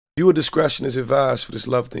Viewer discretion is advised for this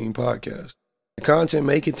love-themed podcast. The content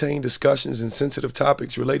may contain discussions and sensitive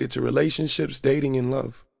topics related to relationships, dating, and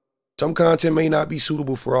love. Some content may not be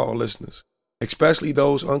suitable for all listeners, especially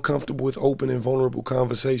those uncomfortable with open and vulnerable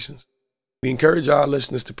conversations. We encourage our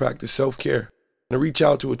listeners to practice self-care and to reach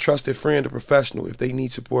out to a trusted friend or professional if they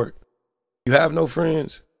need support. If you have no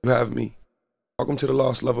friends, you have me. Welcome to the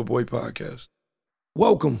Lost Loverboy podcast.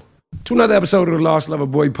 Welcome to another episode of the Lost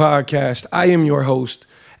Loverboy podcast. I am your host,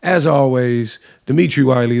 as always, Demetri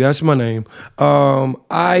Wiley. That's my name.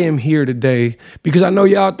 I am here today because I know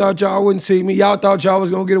y'all thought y'all wouldn't see me. Y'all thought y'all was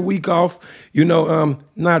going to get a week off.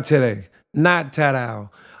 Not today. Not today.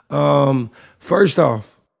 First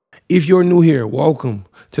off, if you're new here, welcome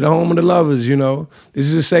to the home of the lovers. This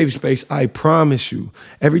is a safe space. I promise you.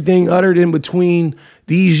 Everything uttered in between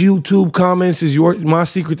these YouTube comments is my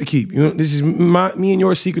secret to keep. This is me and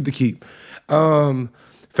your secret to keep. For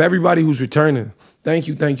everybody who's returning, thank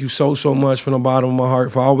you so much from the bottom of my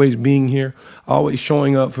heart for always being here, always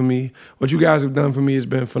showing up for me. What you guys have done for me has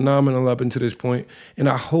been phenomenal up until this point, and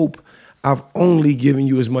I hope I've only given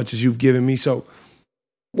you as much as you've given me. So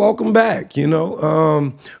welcome back.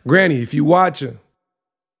 Granny, if you watching,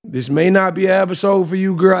 this may not be an episode for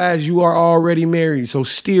you, girl, as you are already married. So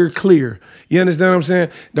steer clear. You understand what I'm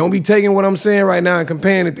saying? Don't be taking what I'm saying right now and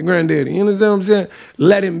comparing it to granddaddy. You understand what I'm saying?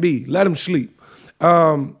 Let him be. Let him sleep.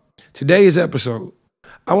 Today's episode,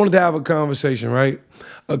 I wanted to have a conversation, right?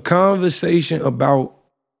 A conversation about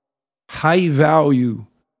high value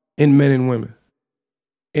in men and women.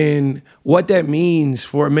 And what that means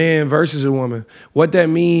for a man versus a woman. What that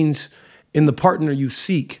means in the partner you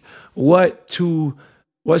seek. What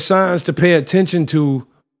signs to pay attention to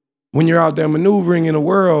when you're out there maneuvering in a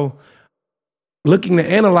world, looking to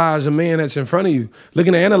analyze a man that's in front of you,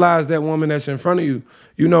 looking to analyze that woman that's in front of you.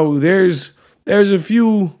 There's a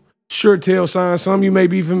few sure tell signs. Some you may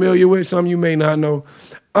be familiar with, some you may not know.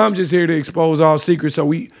 I'm just here to expose all secrets so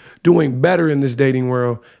we doing better in this dating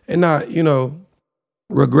world and not,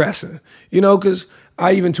 regressing. Because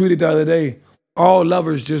I even tweeted the other day, all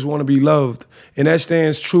lovers just want to be loved. And that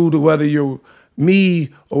stands true to whether you're me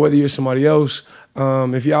or whether you're somebody else.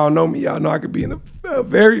 If y'all know me, y'all know I could be a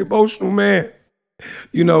very emotional man.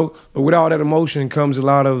 But with all that emotion comes a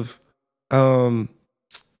lot of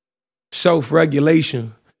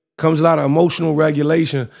self-regulation, comes a lot of emotional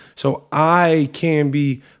regulation. So I can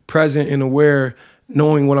be present and aware,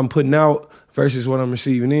 knowing what I'm putting out versus what I'm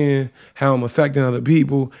receiving in, how I'm affecting other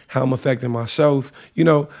people, how I'm affecting myself.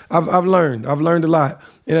 I've learned a lot.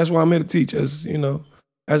 And that's why I'm here to teach as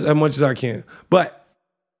much as I can. But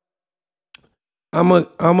I'm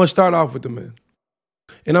gonna start off with the men.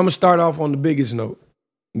 And I'm gonna start off on the biggest note.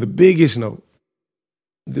 The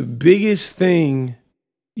biggest thing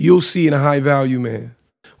you'll see in a high value man,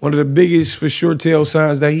 one of the biggest for sure tell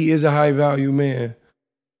signs that he is a high value man,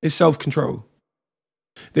 is self-control.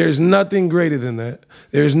 There's nothing greater than that.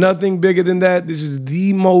 There's nothing bigger than that. This is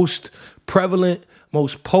the most prevalent,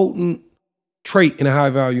 most potent trait in a high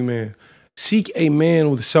value man. Seek a man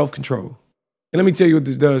with self-control. And let me tell you what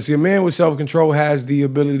this does. See, a man with self-control has the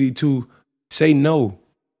ability to say no,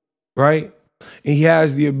 right? And he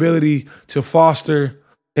has the ability to foster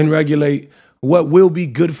and regulate what will be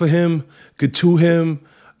good for him, good to him,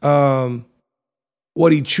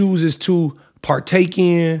 what he chooses to partake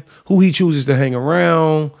in, who he chooses to hang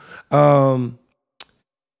around. The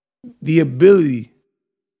ability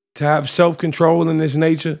to have self-control in this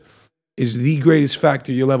nature is the greatest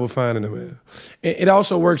factor you'll ever find in a man. It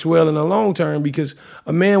also works well in the long term because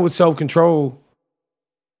a man with self-control,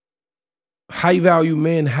 high value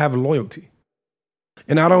men have loyalty.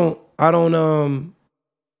 And I don't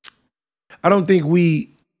think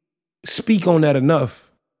we speak on that enough.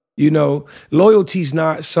 Loyalty is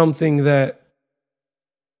not something that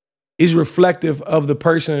is reflective of the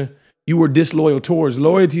person you were disloyal towards.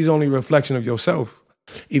 Loyalty is only a reflection of yourself.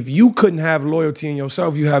 If you couldn't have loyalty in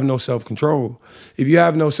yourself, you have no self-control. If you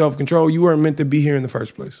have no self-control, you weren't meant to be here in the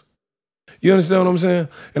first place. You understand what I'm saying?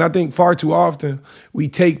 And I think far too often we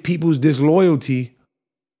take people's disloyalty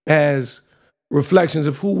as reflections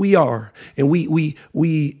of who we are. And we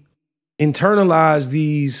internalize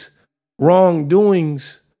these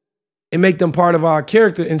wrongdoings and make them part of our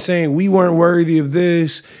character and saying we weren't worthy of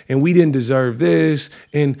this and we didn't deserve this.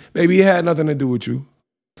 And maybe it had nothing to do with you.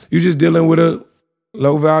 You're just dealing with a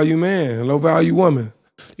low-value man, a low-value woman.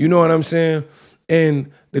 You know what I'm saying?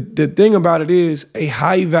 And the thing about it is a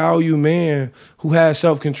high-value man who has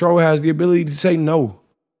self-control has the ability to say no.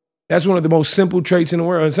 That's one of the most simple traits in the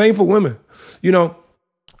world. And same for women.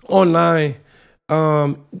 Online,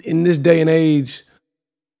 in this day and age,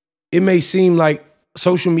 it may seem like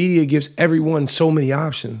social media gives everyone so many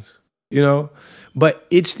options, you know, but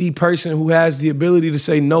it's the person who has the ability to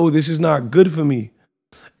say, no, this is not good for me,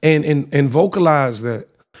 and vocalize that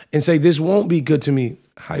and say, this won't be good to me.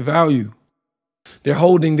 High value. They're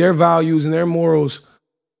holding their values and their morals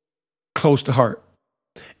close to heart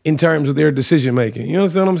in terms of their decision making. You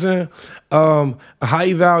understand what I'm saying? A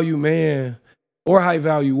high value man or high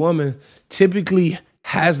value woman typically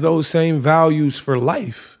has those same values for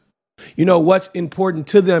life. You know, what's important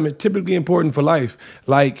to them is typically important for life,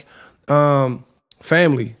 like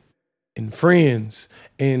family and friends.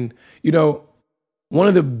 And, you know, one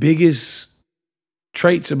of the biggest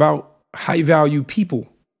traits about high value people,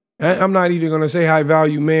 I'm not even going to say high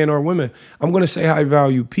value men or women, I'm going to say high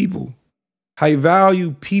value people. High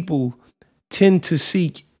value people tend to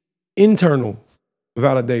seek internal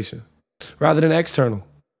validation rather than external.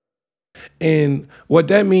 And what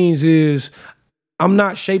that means is I'm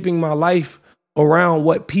not shaping my life around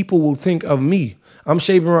what people will think of me. I'm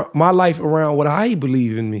shaping my life around what I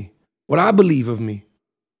believe in me, what I believe of me.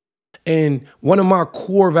 And one of my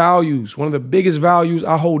core values, one of the biggest values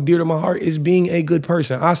I hold dear to my heart is being a good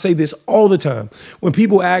person. I say this all the time. When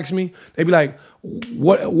people ask me, they be like,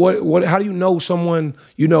 how do you know someone,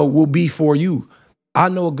 you know, will be for you? I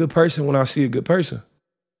know a good person when I see a good person.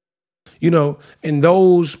 You know, and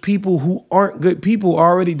those people who aren't good people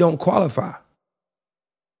already don't qualify.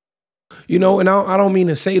 You know, and I don't mean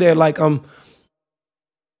to say that like I'm,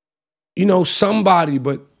 you know, somebody,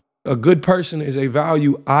 but a good person is a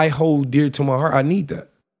value I hold dear to my heart. I need that.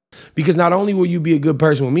 Because not only will you be a good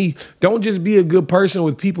person with me, don't just be a good person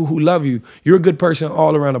with people who love you. You're a good person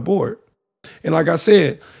all around the board. And like I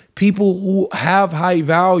said, people who have high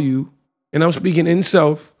value, and I'm speaking in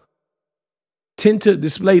self, tend to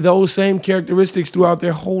display those same characteristics throughout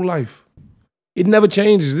their whole life. It never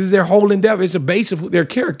changes. This is their whole endeavor. It's a base of their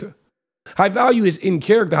character. High value is in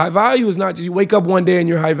character. High value is not just you wake up one day and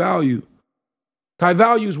you're high value. High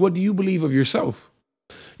value is what do you believe of yourself?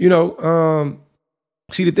 You know,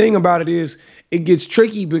 see, the thing about it is it gets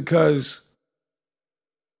tricky because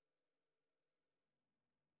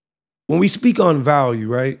when we speak on value,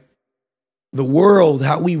 right, the world,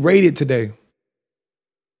 how we rate it today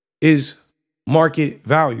is market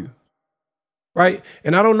value, right?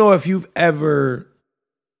 And I don't know if you've ever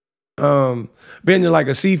been to like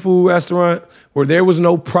a seafood restaurant where there was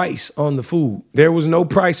no price on the food. There was no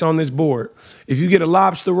price on this board. If you get a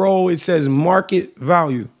lobster roll, it says market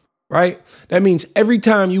value, right? That means every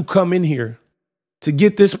time you come in here to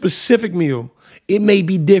get this specific meal, it may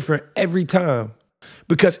be different every time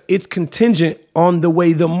because it's contingent on the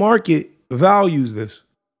way the market values this,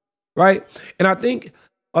 right? And I think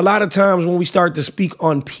a lot of times when we start to speak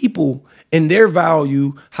on people and their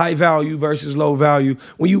value, high value versus low value,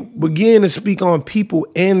 when you begin to speak on people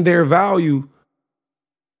and their value,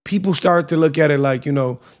 people start to look at it like, you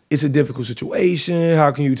know, it's a difficult situation.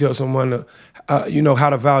 How can you tell someone to, you know, how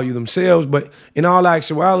to value themselves? But in all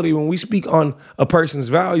actuality, when we speak on a person's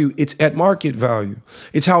value, it's at market value.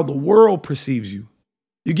 It's how the world perceives you.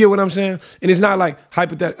 You get what I'm saying? And it's not like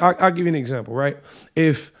hypothetical. I'll give you an example, right?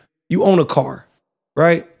 If you own a car,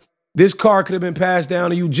 right? This car could have been passed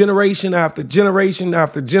down to you generation after generation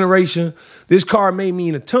after generation. This car may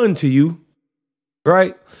mean a ton to you,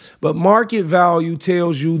 right? But market value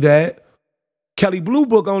tells you that Kelly Blue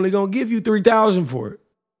Book only gonna give you $3,000 for it.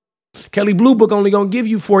 Kelly Blue Book only gonna give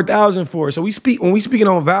you $4,000 for it. So when we speaking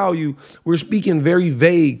on value, we're speaking very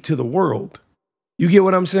vague to the world. You get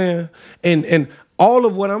what I'm saying? And all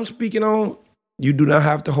of what I'm speaking on, you do not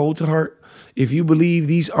have to hold to heart. If you believe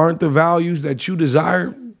these aren't the values that you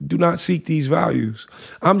desire, do not seek these values.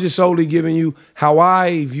 I'm just solely giving you how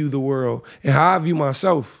I view the world and how I view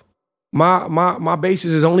myself. My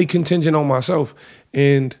basis is only contingent on myself.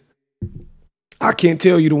 And I can't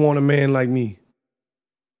tell you to want a man like me.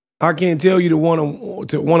 I can't tell you to want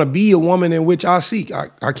to be a woman in which I seek.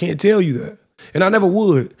 I can't tell you that. And I never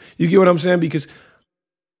would. You get what I'm saying? Because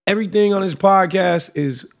everything on this podcast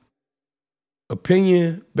is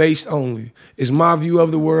opinion based only. It's my view of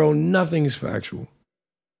the world. Nothing is factual.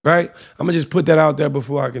 Right? I'm going to just put that out there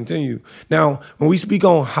before I continue. Now, when we speak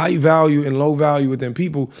on high value and low value within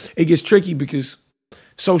people, it gets tricky because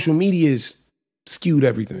social media has skewed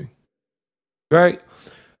everything. Right?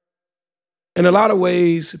 In a lot of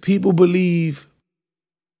ways, people believe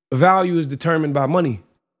value is determined by money.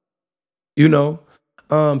 You know,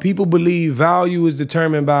 people believe value is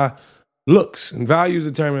determined by looks, and value is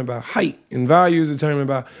determined by height, and value is determined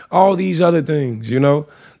by all these other things, you know.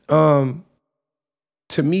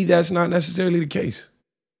 To me, that's not necessarily the case.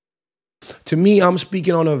 To me, I'm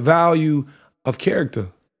speaking on a value of character,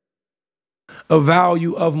 a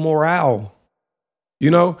value of morale,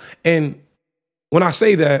 you know? And when I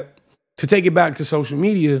say that, to take it back to social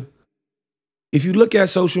media, if you look at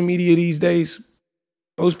social media these days,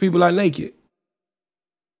 most people are naked.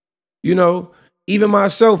 You know, even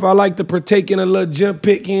myself, I like to partake in a little gym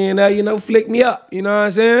pic here and there, you know, flick me up. You know what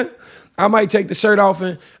I'm saying? I might take the shirt off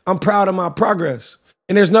and I'm proud of my progress.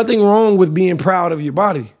 And there's nothing wrong with being proud of your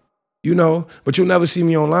body, you know, but you'll never see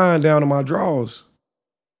me online down to my drawers.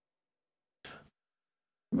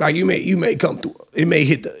 Like you may come through, it may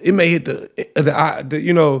hit the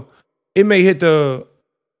you know, it may hit the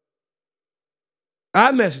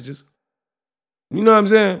iMessages. You know what I'm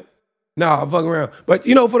saying? Nah, I'm fucking around. But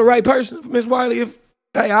you know, for the right person, for Miss Wiley,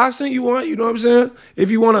 I'll send you one, you know what I'm saying?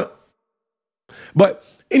 If you wanna. But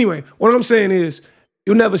anyway, what I'm saying is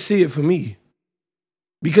you'll never see it for me.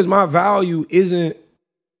 Because my value isn't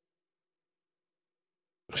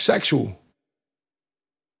sexual.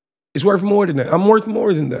 It's worth more than that. I'm worth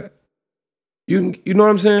more than that. You know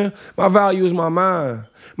what I'm saying? My value is my mind.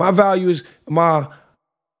 My value is my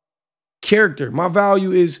character. My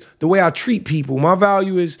value is the way I treat people. My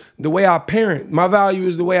value is the way I parent. My value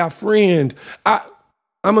is the way I friend. I'm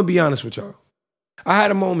going to be honest with y'all. I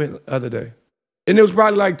had a moment the other day, and it was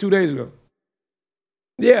probably like 2 days ago.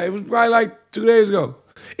 Yeah, it was probably like 2 days ago.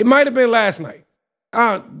 It might have been last night.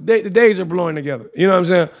 The days are blowing together. You know what I'm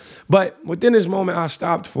saying? But within this moment, I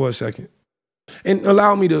stopped for a second. And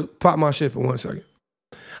allow me to pop my shit for 1 second.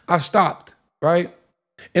 I stopped, right?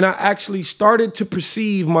 And I actually started to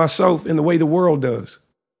perceive myself in the way the world does.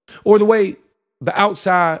 Or the way the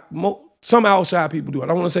outside, some outside people do it. I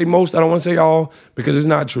don't want to say most, I don't want to say all, because it's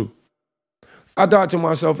not true. I thought to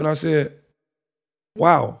myself and I said,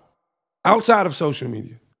 wow, outside of social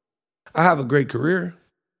media, I have a great career.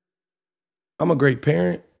 I'm a great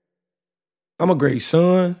parent. I'm a great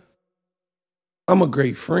son. I'm a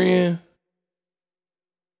great friend.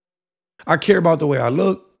 I care about the way I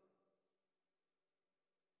look.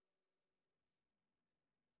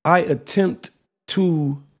 I attempt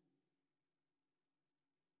to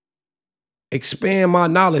expand my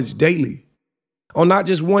knowledge daily on not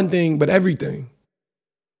just one thing, but everything.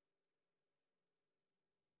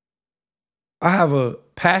 I have a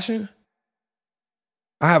passion.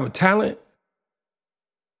 I have a talent.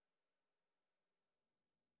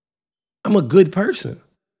 I'm a good person.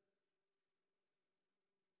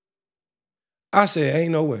 I said,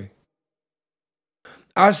 ain't no way.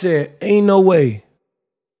 I said, ain't no way.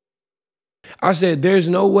 I said, there's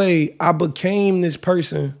no way I became this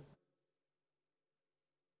person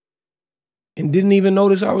and didn't even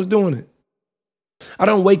notice I was doing it. I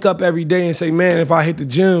don't wake up every day and say, man, if I hit the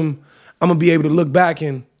gym, I'm going to be able to look back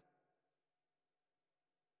and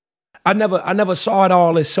I never saw it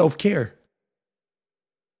all as self-care.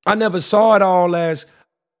 I never saw it all as,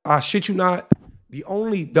 I shit you not, the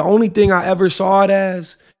only thing I ever saw it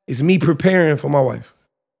as is me preparing for my wife.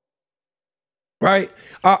 Right?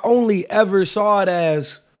 I only ever saw it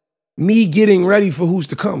as me getting ready for who's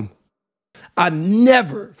to come. I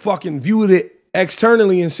never fucking viewed it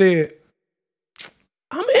externally and said,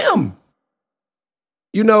 I'm him.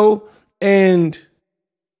 You know, and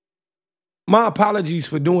my apologies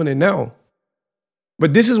for doing it now.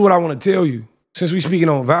 But this is what I want to tell you, since we're speaking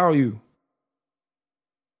on value.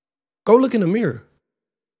 Go look in the mirror.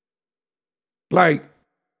 Like,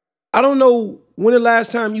 I don't know when the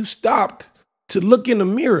last time you stopped to look in the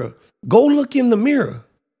mirror. Go look in the mirror.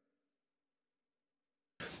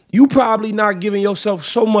 You probably not giving yourself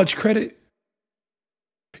so much credit.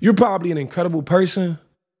 You're probably an incredible person,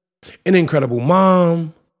 an incredible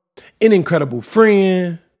mom, an incredible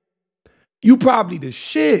friend. You probably the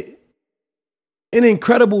shit. An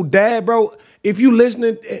incredible dad, bro. If you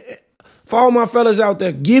listening, for all my fellas out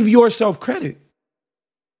there, give yourself credit.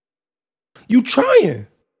 You trying.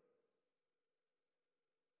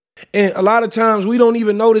 And a lot of times we don't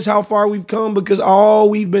even notice how far we've come because all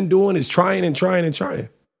we've been doing is trying and trying and trying.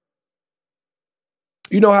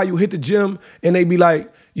 You know how you hit the gym and they be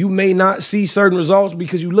like, you may not see certain results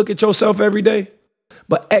because you look at yourself every day,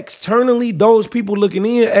 but externally, those people looking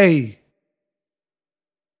in, hey,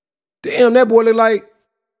 damn, that boy look like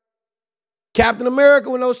Captain America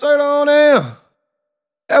with no shirt on there.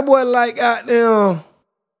 That boy like, goddamn,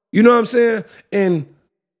 you know what I'm saying? And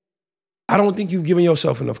I don't think you've given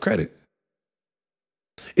yourself enough credit.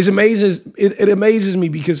 It amazes me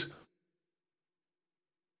because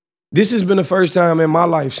this has been the first time in my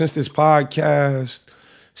life since this podcast,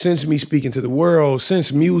 since me speaking to the world,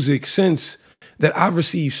 since music, since that I've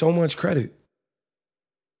received so much credit.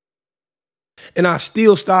 And I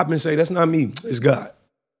still stop and say, that's not me, it's God.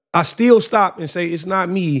 I still stop and say, it's not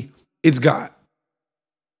me, it's God.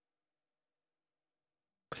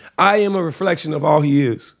 I am a reflection of all he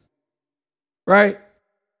is. Right?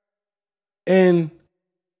 And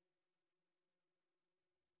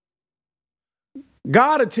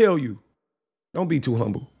God will tell you, don't be too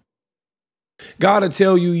humble. God will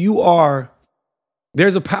tell you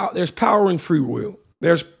there's power in free will.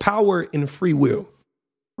 There's power in free will,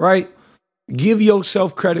 right? Give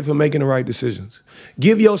yourself credit for making the right decisions.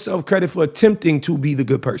 Give yourself credit for attempting to be the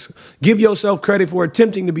good person. Give yourself credit for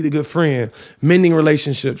attempting to be the good friend, mending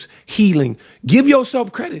relationships, healing. Give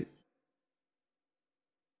yourself credit.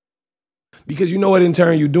 Because you know what in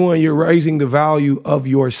turn you're doing? You're raising the value of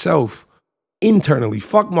yourself internally.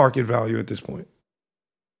 Fuck market value at this point.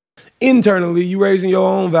 Internally, you're raising your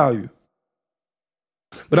own value.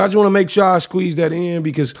 But I just want to make sure I squeeze that in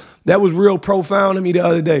because that was real profound to me the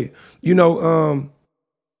other day. You know,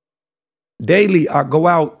 daily I go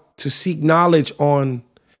out to seek knowledge on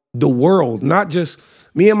the world, not just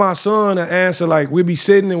me and my son answer like we be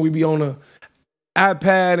sitting and we be on a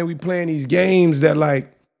iPad and we playing these games that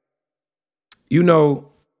like, you know,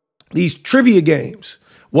 these trivia games.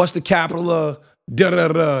 What's the capital of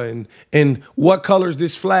da-da-da, and what color is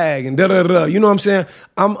this flag, and da-da-da. You know what I'm saying?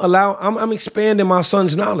 I'm expanding my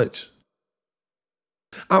son's knowledge.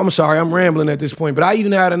 I'm sorry, I'm rambling at this point, but I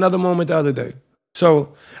even had another moment the other day.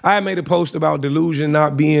 So I had made a post about delusion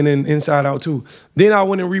not being in Inside Out 2. Then I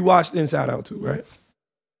went and rewatched Inside Out 2, right?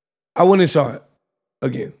 I went and saw it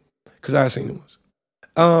again, because I had seen it once.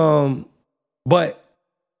 But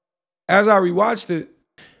as I rewatched it,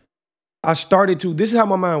 I started to, this is how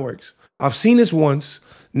my mind works. I've seen this once.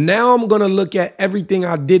 Now I'm going to look at everything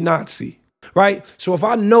I did not see, right? So if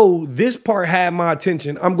I know this part had my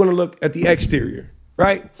attention, I'm going to look at the exterior,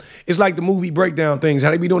 right? It's like the movie breakdown things.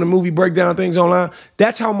 How they be doing the movie breakdown things online.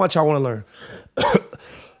 That's how much I want to learn.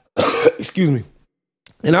 Excuse me.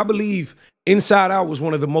 And I believe Inside Out was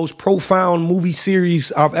one of the most profound movie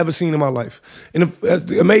series I've ever seen in my life. And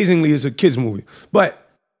amazingly, it's a kid's movie. But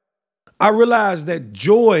I realized that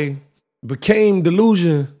joy became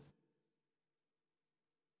delusion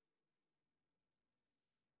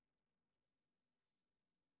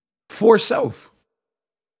for self.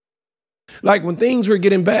 Like when things were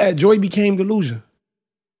getting bad, joy became delusion.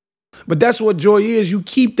 But that's what joy is. You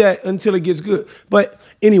keep that until it gets good. But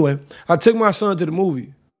anyway, I took my son to the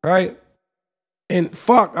movie, right? And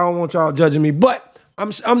fuck, I don't want y'all judging me, but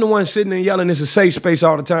I'm the one sitting and yelling, it's a safe space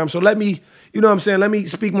all the time. So let me, you know what I'm saying? Let me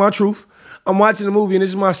speak my truth. I'm watching the movie and this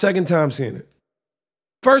is my second time seeing it.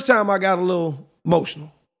 First time I got a little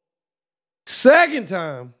emotional. Second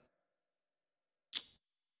time,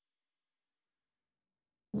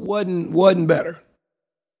 wasn't better.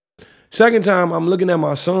 Second time, I'm looking at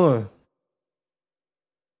my son,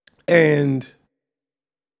 and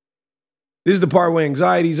this is the part where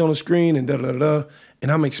anxiety's on the screen and da-da-da-da,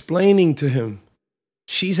 and I'm explaining to him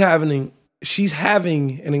she's having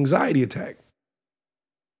an anxiety attack.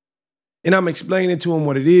 And I'm explaining to him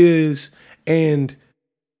what it is, and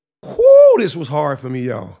whoo, this was hard for me,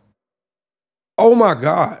 y'all. Oh my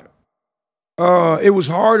God. It was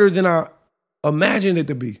harder than I imagined it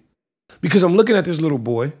to be, because I'm looking at this little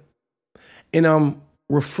boy and I'm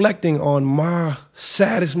reflecting on my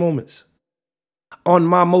saddest moments, on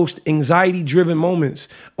my most anxiety-driven moments,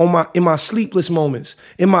 in my sleepless moments,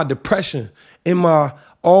 in my depression, in my,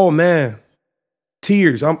 oh man,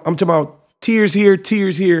 tears. I'm talking about tears here,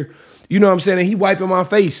 tears here. You know what I'm saying? And he wiping my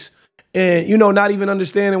face and, you know, not even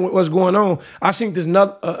understanding what's going on. I seen this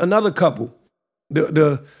another couple.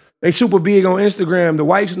 They super big on Instagram. The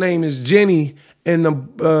wife's name is Jenny, and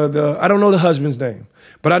the I don't know the husband's name,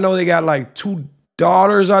 but I know they got like 2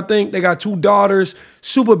 daughters. I think they got 2 daughters.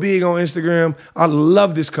 Super big on Instagram. I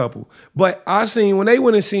love this couple. But I seen when they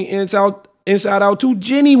went and seen Inside Out 2,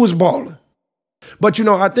 Jenny was balling. But you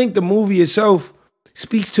know, I think the movie itself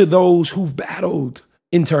speaks to those who've battled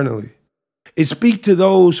internally. It speaks to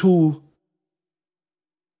those who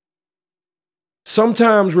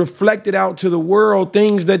sometimes reflected out to the world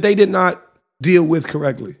things that they did not deal with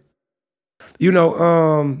correctly. You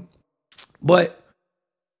know, but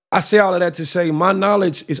I say all of that to say my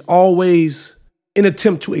knowledge is always an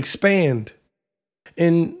attempt to expand.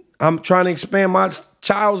 And I'm trying to expand my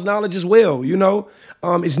child's knowledge as well, you know.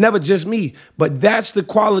 It's never just me, but that's the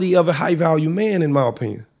quality of a high-value man, in my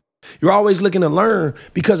opinion. You're always looking to learn,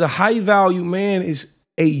 because a high-value man is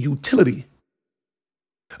a utility.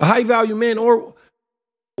 A high-value man or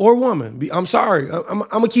woman. I'm sorry. I'm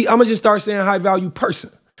gonna just start saying high-value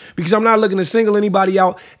person, because I'm not looking to single anybody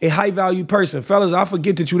out. A high-value person. Fellas, I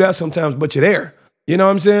forget that you're there sometimes, but you're there. You know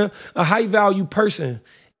what I'm saying? A high-value person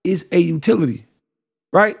is a utility.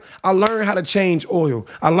 right? I learned how to change oil.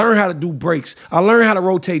 I learned how to do brakes. I learned how to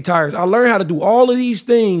rotate tires. I learned how to do all of these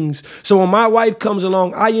things. So when my wife comes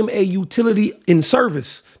along, I am a utility in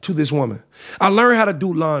service to this woman. I learned how to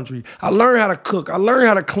do laundry. I learned how to cook. I learned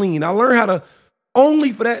how to clean. I learned how to,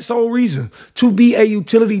 only for that sole reason, to be a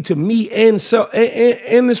utility to me and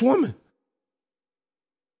this woman.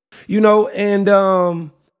 You know, and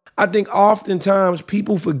I think oftentimes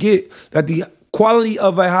people forget that the quality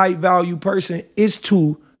of a high value person is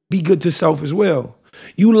to be good to self as well.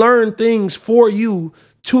 You learn things for you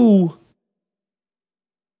to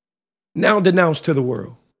now denounce to the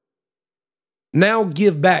world. Now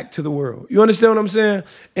give back to the world. You understand what I'm saying?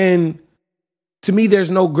 And to me,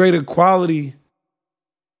 there's no greater quality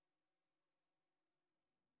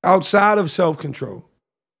outside of self-control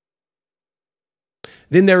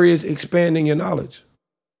than there is expanding your knowledge.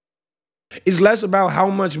 It's less about how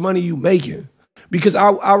much money you making. Because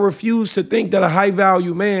I refuse to think that a high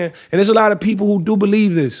value man, and there's a lot of people who do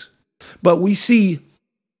believe this, but we see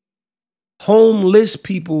homeless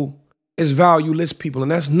people as valueless people,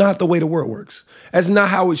 and that's not the way the world works. That's not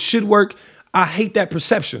how it should work. I hate that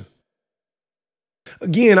perception.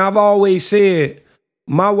 Again, I've always said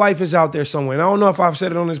my wife is out there somewhere, and I don't know if I've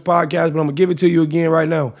said it on this podcast, but I'm gonna give it to you again right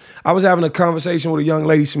now. I was having a conversation with a young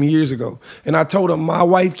lady some years ago, and I told her my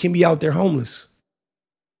wife can be out there homeless.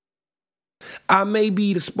 I may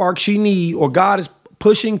be the spark she needs, or God is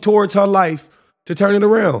pushing towards her life to turn it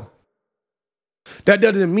around. That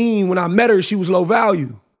doesn't mean when I met her, she was low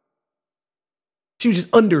value. She was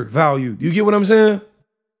just undervalued. You get what I'm saying?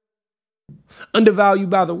 Undervalued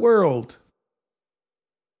by the world.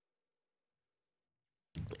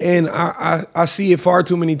 And I see it far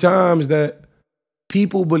too many times that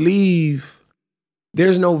people believe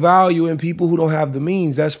there's no value in people who don't have the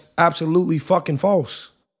means. That's absolutely fucking false.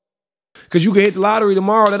 Because you can hit the lottery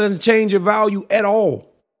tomorrow. That doesn't change your value at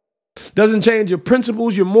all. Doesn't change your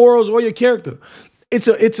principles, your morals, or your character. It's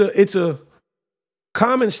a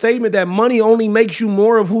common statement that money only makes you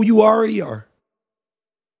more of who you already are.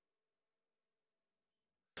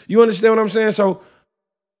 You understand what I'm saying? So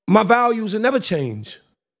my values will never change.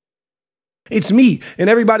 It's me. And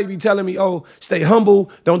everybody be telling me, oh, stay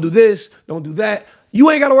humble. Don't do this. Don't do that.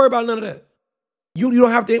 You ain't got to worry about none of that. You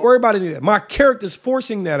don't have to worry about any of that. My character's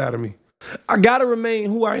forcing that out of me. I got to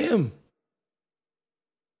remain who I am.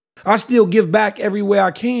 I still give back every way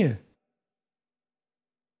I can.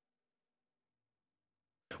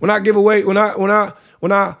 When I give away, when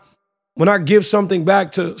I give something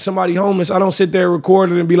back to somebody homeless, I don't sit there and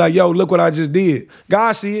record it and be like, yo, look what I just did.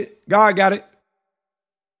 God see it. God got it.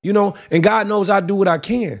 You know, and God knows I do what I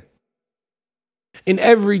can. In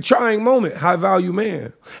every trying moment, high value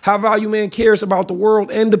man. High value man cares about the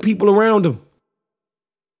world and the people around him.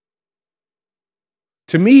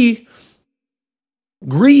 To me,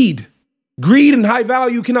 greed and high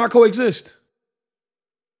value cannot coexist.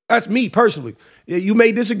 That's me personally. You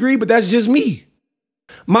may disagree, but that's just me.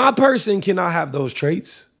 My person cannot have those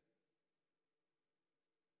traits.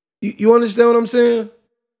 You understand what I'm saying?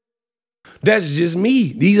 That's just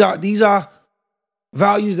me. These are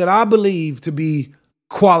values that I believe to be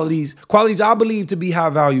qualities I believe to be high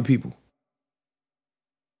value people.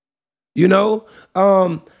 You know,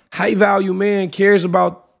 high value man cares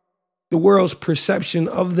about the world's perception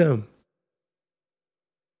of them.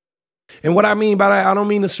 And what I mean by that, I don't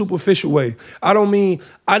mean the superficial way. I don't mean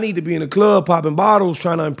I need to be in a club popping bottles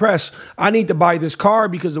trying to impress. I need to buy this car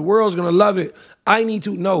because the world's going to love it. I need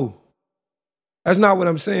to know. That's not what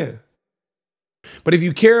I'm saying. But if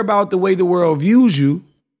you care about the way the world views you,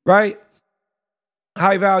 right?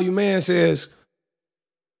 High value man says,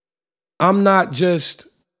 I'm not just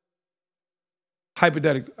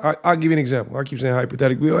hypothetical. I'll give you an example. I keep saying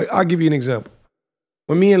hypothetical. I'll give you an example.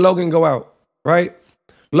 When me and Logan go out, right?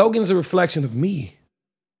 Logan's a reflection of me,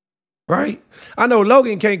 right? I know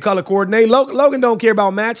Logan can't color coordinate. Logan don't care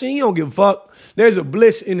about matching. He don't give a fuck. There's a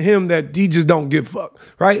bliss in him that he just don't give a fuck,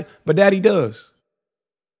 right? But Daddy does.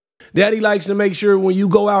 Daddy likes to make sure when you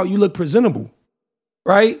go out, you look presentable,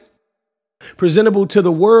 right? Presentable to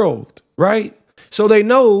the world, right? So they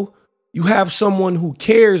know you have someone who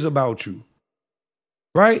cares about you,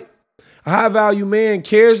 right? A high value man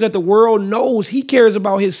cares that the world knows he cares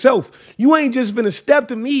about himself. You ain't just finna step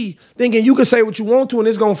to me thinking you can say what you want to and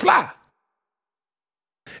it's gonna fly.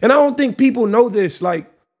 And I don't think people know this.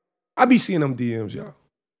 Like, I be seeing them DMs, y'all.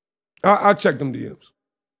 I check them DMs.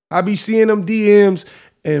 I be seeing them DMs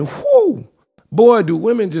and whoo, boy, do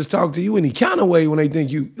women just talk to you any kind of way when they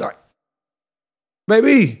think you, like,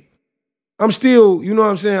 baby, I'm still, you know what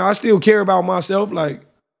I'm saying? I still care about myself. Like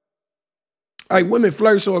women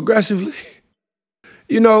flirt so aggressively.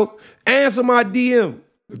 You know, answer my DM.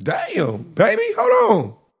 Damn, baby, hold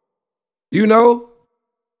on. You know,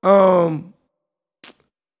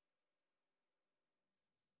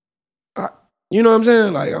 you know what I'm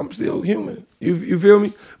saying? Like, I'm still human. You feel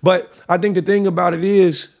me? But I think the thing about it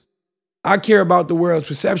is, I care about the world's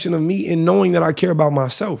perception of me and knowing that I care about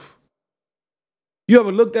myself. You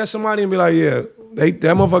ever looked at somebody and be like, yeah, that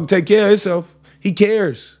motherfucker take care of himself. He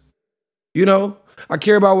cares. You know? I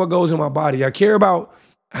care about what goes in my body. I care about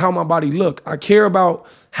how my body look. I care about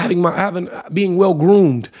being well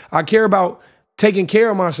groomed. I care about taking care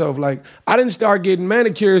of myself. Like, I didn't start getting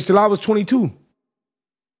manicures till I was 22.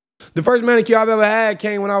 The first manicure I've ever had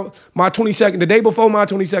came when the day before my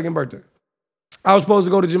 22nd birthday. I was supposed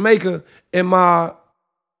to go to Jamaica, and my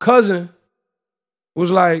cousin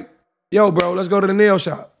was like, yo, bro, let's go to the nail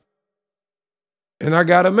shop. And I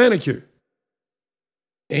got a manicure.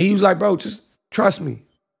 And he was like, bro, just trust me.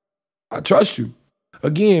 I trust you.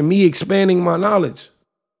 Again, me expanding my knowledge,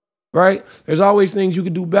 right? There's always things you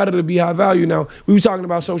could do better to be high value. Now, we were talking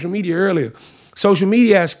about social media earlier. Social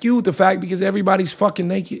media has skewed the fact because everybody's fucking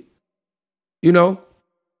naked, you know?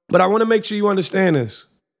 But I want to make sure you understand this.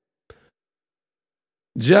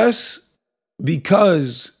 Just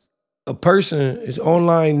because a person is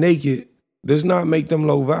online naked does not make them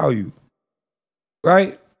low value,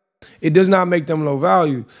 right? It does not make them low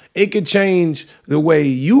value. It could change the way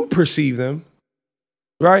you perceive them,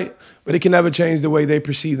 right? But it can never change the way they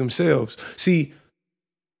perceive themselves. See,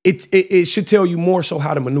 it should tell you more so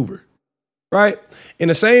how to maneuver, right? In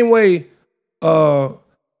the same way, a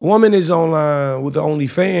woman is online with the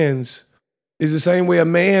OnlyFans is the same way a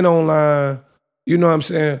man online, you know what I'm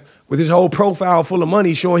saying, with his whole profile full of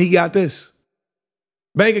money showing he got this.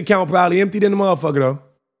 Bank account probably emptied in the motherfucker though.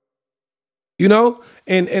 You know?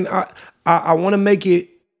 And I want to make it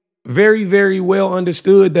very, very well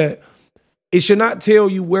understood that it should not tell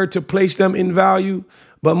you where to place them in value,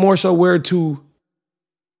 but more so where to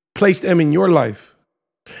place them in your life.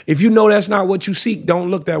 If you know that's not what you seek,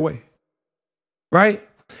 don't look that way. Right?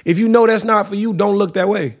 If you know that's not for you, don't look that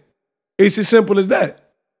way. It's as simple as that.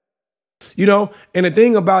 You know, and the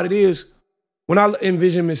thing about it is, when I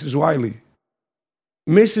envision Mrs.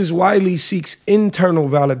 Wiley seeks internal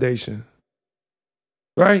validation,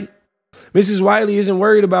 right? Mrs. Wiley isn't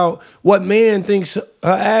worried about what man thinks her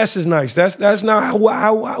ass is nice. That's not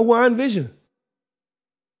how I envision.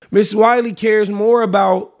 Mrs. Wiley cares more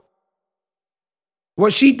about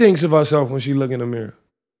what she thinks of herself when she look in the mirror.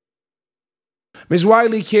 Ms.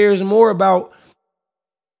 Wiley cares more about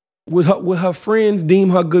will her friends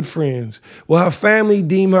deem her good friends? Will her family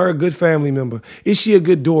deem her a good family member? Is she a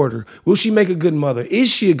good daughter? Will she make a good mother? Is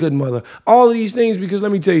she a good mother? All of these things, because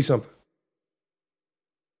let me tell you something.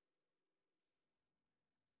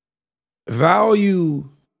 Value,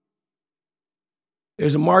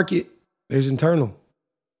 there's a market, there's internal,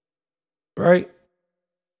 right?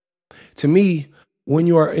 To me, when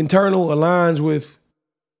your internal aligns with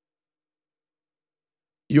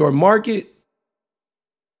your market,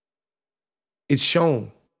 it's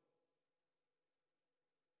shown.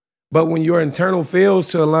 But when your internal fails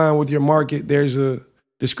to align with your market, there's a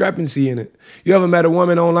discrepancy in it. You ever met a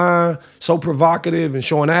woman online so provocative and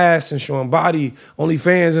showing ass and showing body,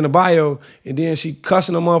 OnlyFans in the bio, and then she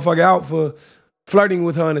cussing a motherfucker out for flirting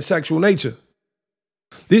with her in a sexual nature?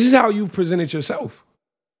 This is how you've presented yourself.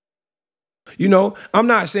 You know, I'm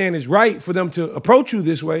not saying it's right for them to approach you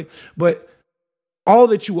this way, but all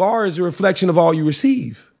that you are is a reflection of all you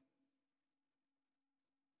receive.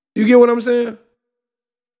 You get what I'm saying?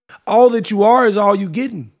 All that you are is all you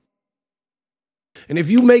getting. And if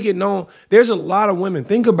you make it known, there's a lot of women,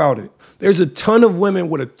 think about it. There's a ton of women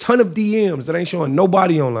with a ton of DMs that ain't showing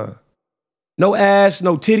nobody online. No ass,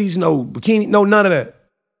 no titties, no bikini, no none of that.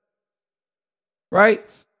 Right?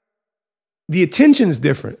 The attention's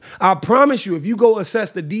different. I promise you, if you go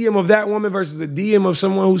assess the DM of that woman versus the DM of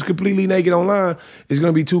someone who's completely naked online, it's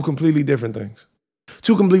going to be two completely different things.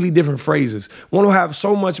 Two completely different phrases. One will have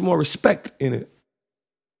so much more respect in it.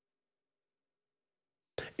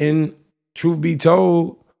 And truth be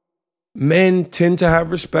told, men tend to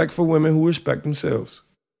have respect for women who respect themselves.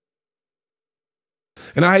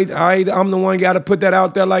 And I'm the one got to put that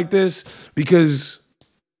out there like this because,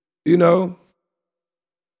 you know,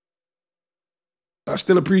 I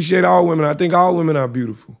still appreciate all women. I think all women are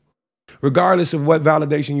beautiful, regardless of what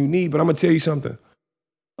validation you need. But I'm going to tell you something.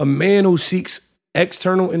 A man who seeks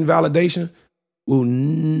external invalidation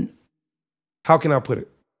will, how can I put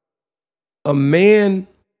it? A man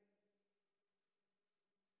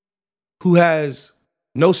who has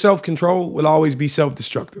no self-control will always be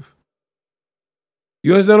self-destructive.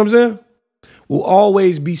 You understand what I'm saying? will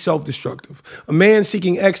always be self-destructive. A man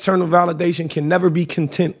seeking external validation can never be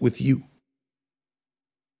content with you.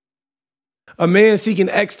 A man seeking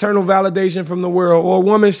external validation from the world or a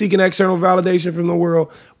woman seeking external validation from the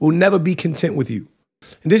world will never be content with you.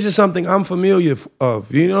 And this is something I'm familiar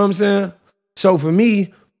of. You know what I'm saying? So for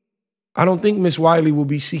me, I don't think Miss Wiley will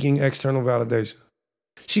be seeking external validation.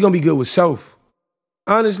 She gonna be good with self.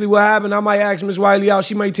 Honestly, what happened, I might ask Miss Wiley out.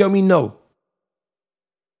 She might tell me no.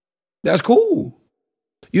 That's cool.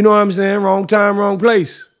 You know what I'm saying? Wrong time, wrong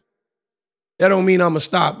place. That don't mean I'm gonna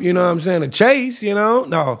stop, you know what I'm saying, a chase, you know?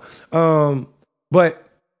 No. But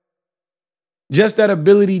just that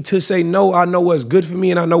ability to say, no, I know what's good for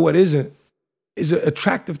me and I know what isn't, is an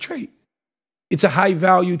attractive trait. It's a high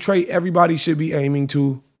value trait everybody should be aim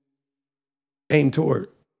toward,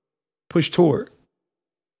 push toward.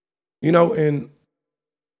 You know, and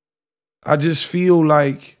I just feel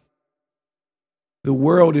like the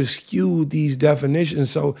world is skewed these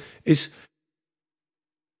definitions. So it's,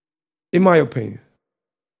 in my opinion,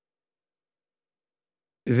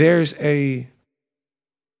 there's a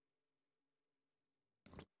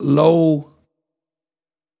low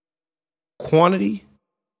quantity.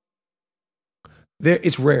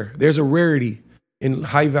 It's rare. There's a rarity in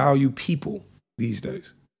high value people these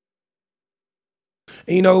days.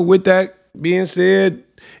 And you know, with that being said,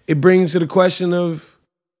 it brings to the question of,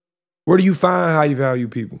 where do you find high value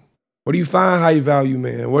people? Where do you find high value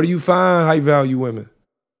men? Where do you find high value women?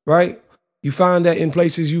 Right? You find that in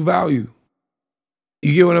places you value.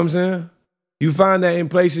 You get what I'm saying? You find that in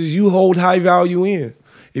places you hold high value in.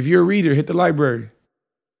 If you're a reader, hit the library.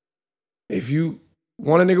 If you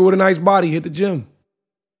want a nigga with a nice body, hit the gym.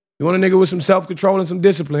 You want a nigga with some self-control and some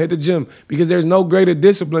discipline, hit the gym. Because there's no greater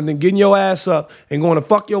discipline than getting your ass up and going to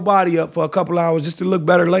fuck your body up for a couple hours just to look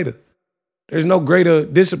better later. There's no greater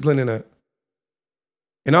discipline in that.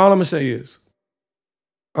 And all I'm going to say is,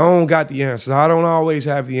 I don't got the answers. I don't always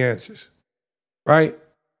have the answers, right?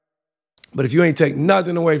 But if you ain't take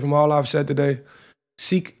nothing away from all I've said today,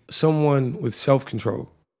 seek someone with self-control.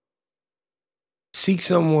 Seek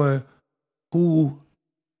someone who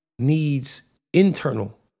needs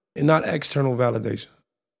internal and not external validation,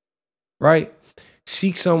 right?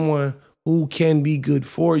 Seek someone who can be good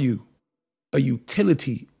for you, a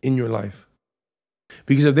utility in your life.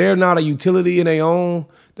 Because if they're not a utility in their own,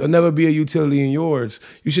 they'll never be a utility in yours.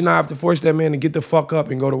 You should not have to force that man to get the fuck up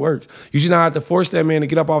and go to work. You should not have to force that man to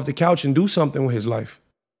get up off the couch and do something with his life.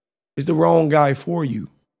 It's the wrong guy for you.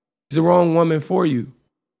 It's the wrong woman for you.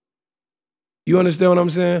 You understand what I'm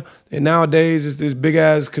saying? And nowadays, it's this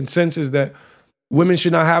big-ass consensus that women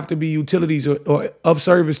should not have to be utilities or of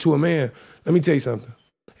service to a man. Let me tell you something.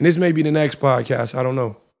 And this may be the next podcast. I don't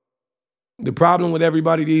know. The problem with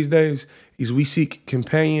everybody these days is we seek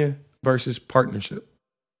companion versus partnership.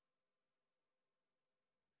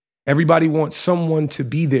 Everybody wants someone to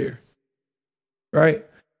be there, right?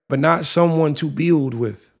 But not someone to build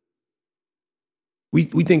with. We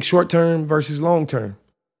think short-term versus long-term.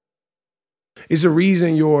 It's a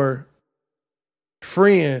reason your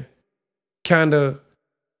friend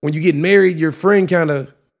when you get married, your friend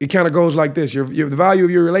it kind of goes like this. The value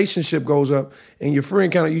of your relationship goes up and your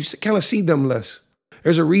friend you kind of see them less.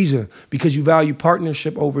 There's a reason, because you value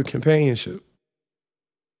partnership over companionship.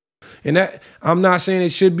 And that, I'm not saying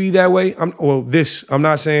it should be that way. I'm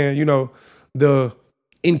not saying, the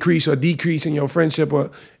increase or decrease in your friendship,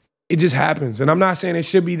 or it just happens. And I'm not saying it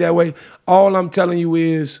should be that way. All I'm telling you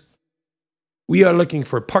is we are looking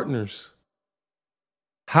for partners.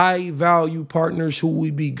 High value partners who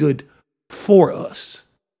will be good for us.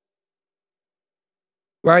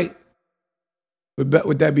 Right?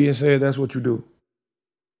 With that being said, that's what you do.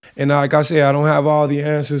 And like I said, I don't have all the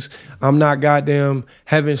answers. I'm not goddamn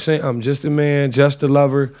heaven sent. I'm just a man, just a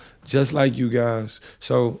lover, just like you guys.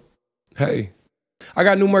 So, hey, I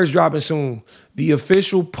got new merch dropping soon. The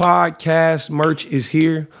official podcast merch is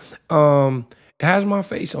here. It has my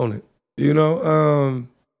face on it,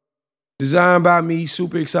 designed by me,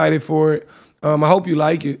 super excited for it. I hope you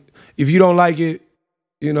like it. If you don't like it,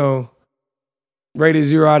 rate it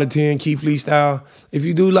 0 out of 10, Keith Lee style. If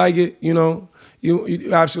you do like it,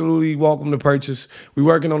 you're absolutely welcome to purchase. We're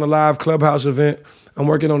working on a live Clubhouse event. I'm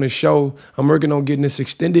working on this show. I'm working on getting this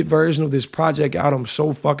extended version of this project out. I'm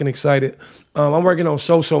so fucking excited. I'm working on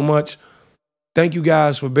so much. Thank you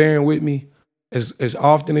guys for bearing with me as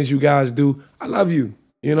often as you guys do. I love you,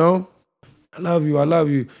 I love you. I love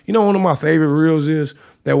you. One of my favorite reels is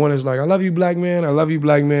that one is like, I love you, black man. I love you,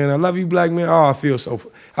 black man. I love you, black man. Oh, I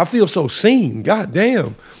feel so seen. God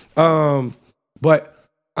damn. But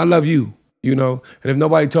I love you, And if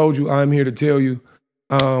nobody told you, I'm here to tell you.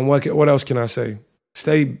 What else can I say?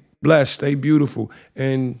 Stay blessed, stay beautiful,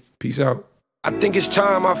 and peace out. I think it's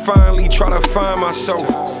time I finally try to find myself.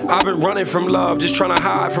 I've been running from love, just trying to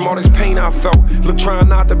hide from all this pain I felt. Look, trying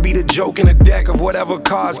not to be the joke in the deck of whatever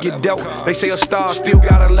cards get dealt. They say a star still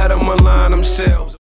gotta let them align themselves.